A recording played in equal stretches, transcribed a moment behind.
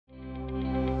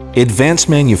Advanced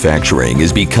manufacturing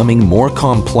is becoming more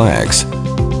complex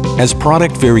as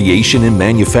product variation and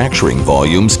manufacturing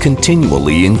volumes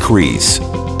continually increase.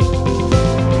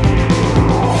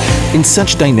 In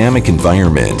such dynamic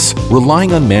environments,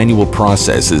 relying on manual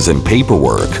processes and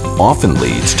paperwork often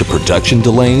leads to production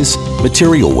delays,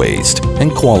 material waste,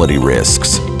 and quality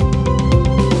risks.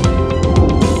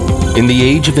 In the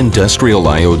age of industrial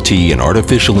IoT and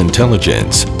artificial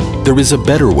intelligence, there is a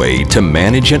better way to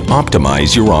manage and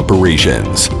optimize your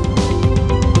operations.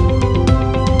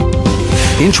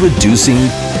 Introducing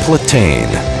Plataine,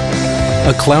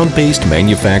 a cloud-based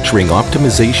manufacturing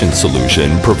optimization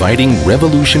solution providing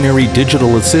revolutionary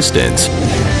digital assistants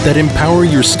that empower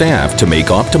your staff to make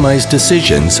optimized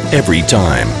decisions every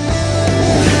time.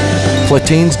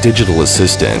 Plataine's digital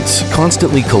assistants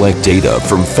constantly collect data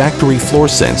from factory floor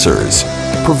sensors,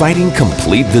 providing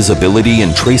complete visibility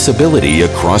and traceability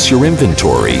across your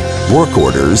inventory, work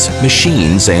orders,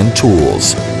 machines, and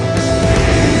tools.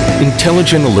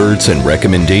 Intelligent alerts and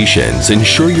recommendations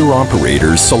ensure your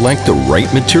operators select the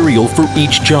right material for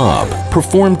each job,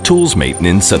 perform tools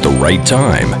maintenance at the right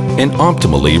time, and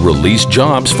optimally release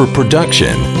jobs for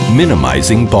production,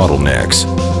 minimizing bottlenecks.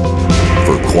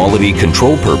 For quality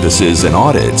control purposes and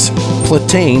audits,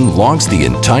 Plataine logs the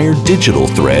entire digital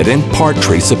thread and part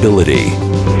traceability.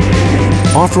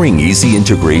 Offering easy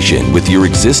integration with your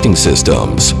existing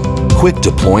systems, quick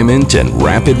deployment, and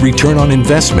rapid return on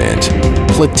investment,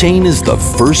 Plataine is the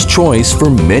first choice for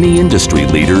many industry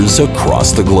leaders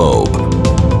across the globe.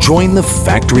 Join the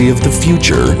factory of the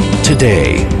future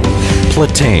today.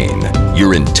 Plataine,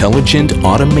 your intelligent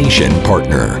automation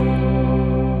partner.